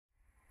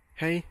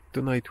Hey,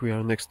 tonight we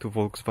are next to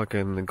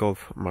Volkswagen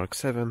Golf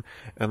MK7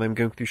 and I'm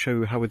going to show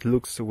you how it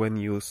looks when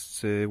you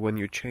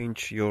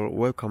change your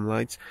welcome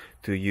lights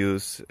to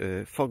use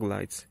fog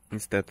lights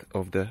instead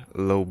of the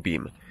low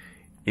beam.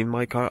 In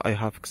my car I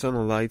have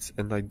xenon lights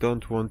and I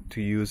don't want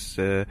to use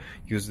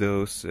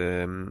those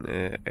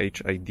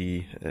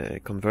HID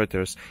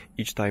converters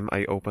each time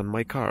I open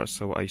my car,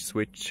 so I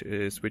switched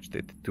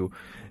it to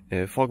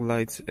fog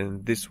lights,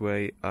 and this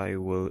way I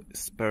will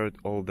spare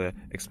all the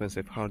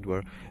expensive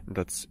hardware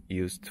that's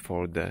used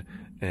for the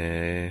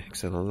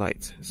xenon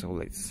lights. So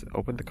let's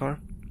open the car,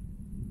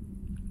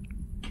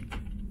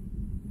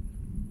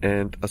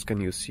 and as can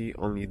you see,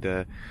 only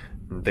the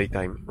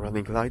daytime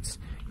running lights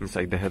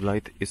inside the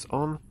headlight is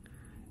on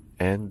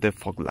and the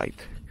fog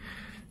light.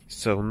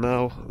 So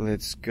now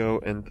let's go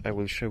and I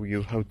will show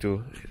you how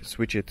to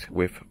switch it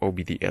with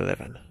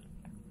OBDeleven.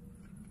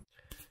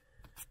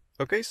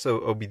 Okay,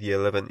 so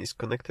OBDeleven is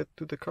connected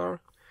to the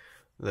car.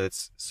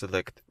 Let's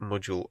select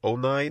module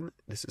 09.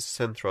 This is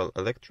Central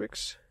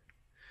Electrics,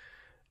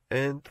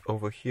 and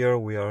over here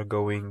we are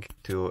going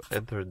to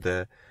enter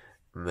the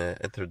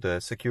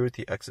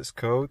security access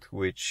code,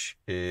 which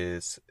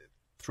is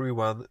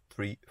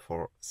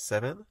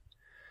 31347.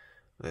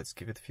 Let's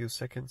give it a few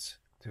seconds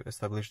to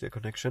establish the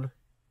connection.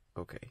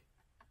 Okay,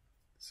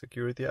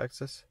 security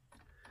access,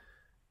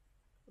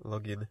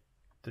 login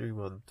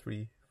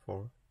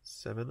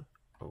 31347.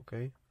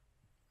 Okay,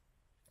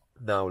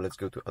 now let's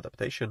go to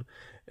adaptation,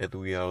 and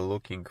we are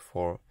looking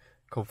for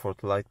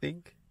comfort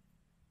lighting.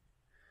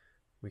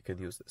 We can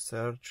use the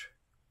search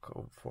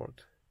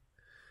comfort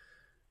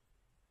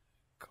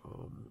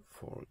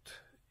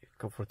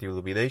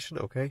illumination.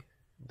 Okay,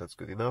 that's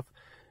good enough.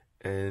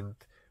 And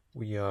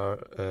we are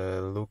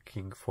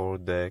looking for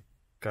the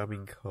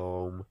coming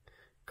home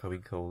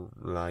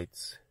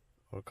lights,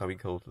 or coming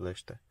home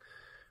Lichte.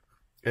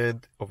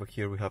 And over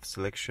here we have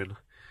selection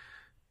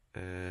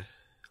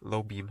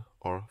low beam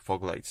or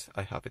fog lights.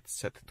 I have it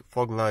set to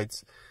fog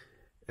lights,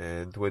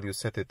 and when you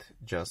set it,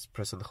 just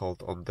press and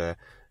hold on the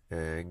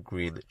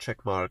green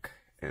check mark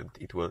and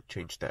it will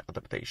change the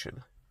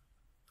adaptation.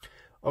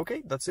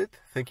 Okay, that's it.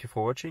 Thank you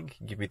for watching.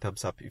 Give me a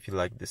thumbs up if you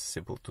like this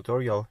simple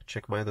tutorial.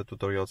 Check my other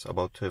tutorials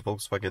about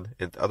Volkswagen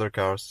and other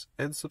cars,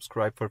 and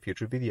subscribe for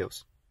future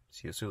videos.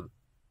 See you soon.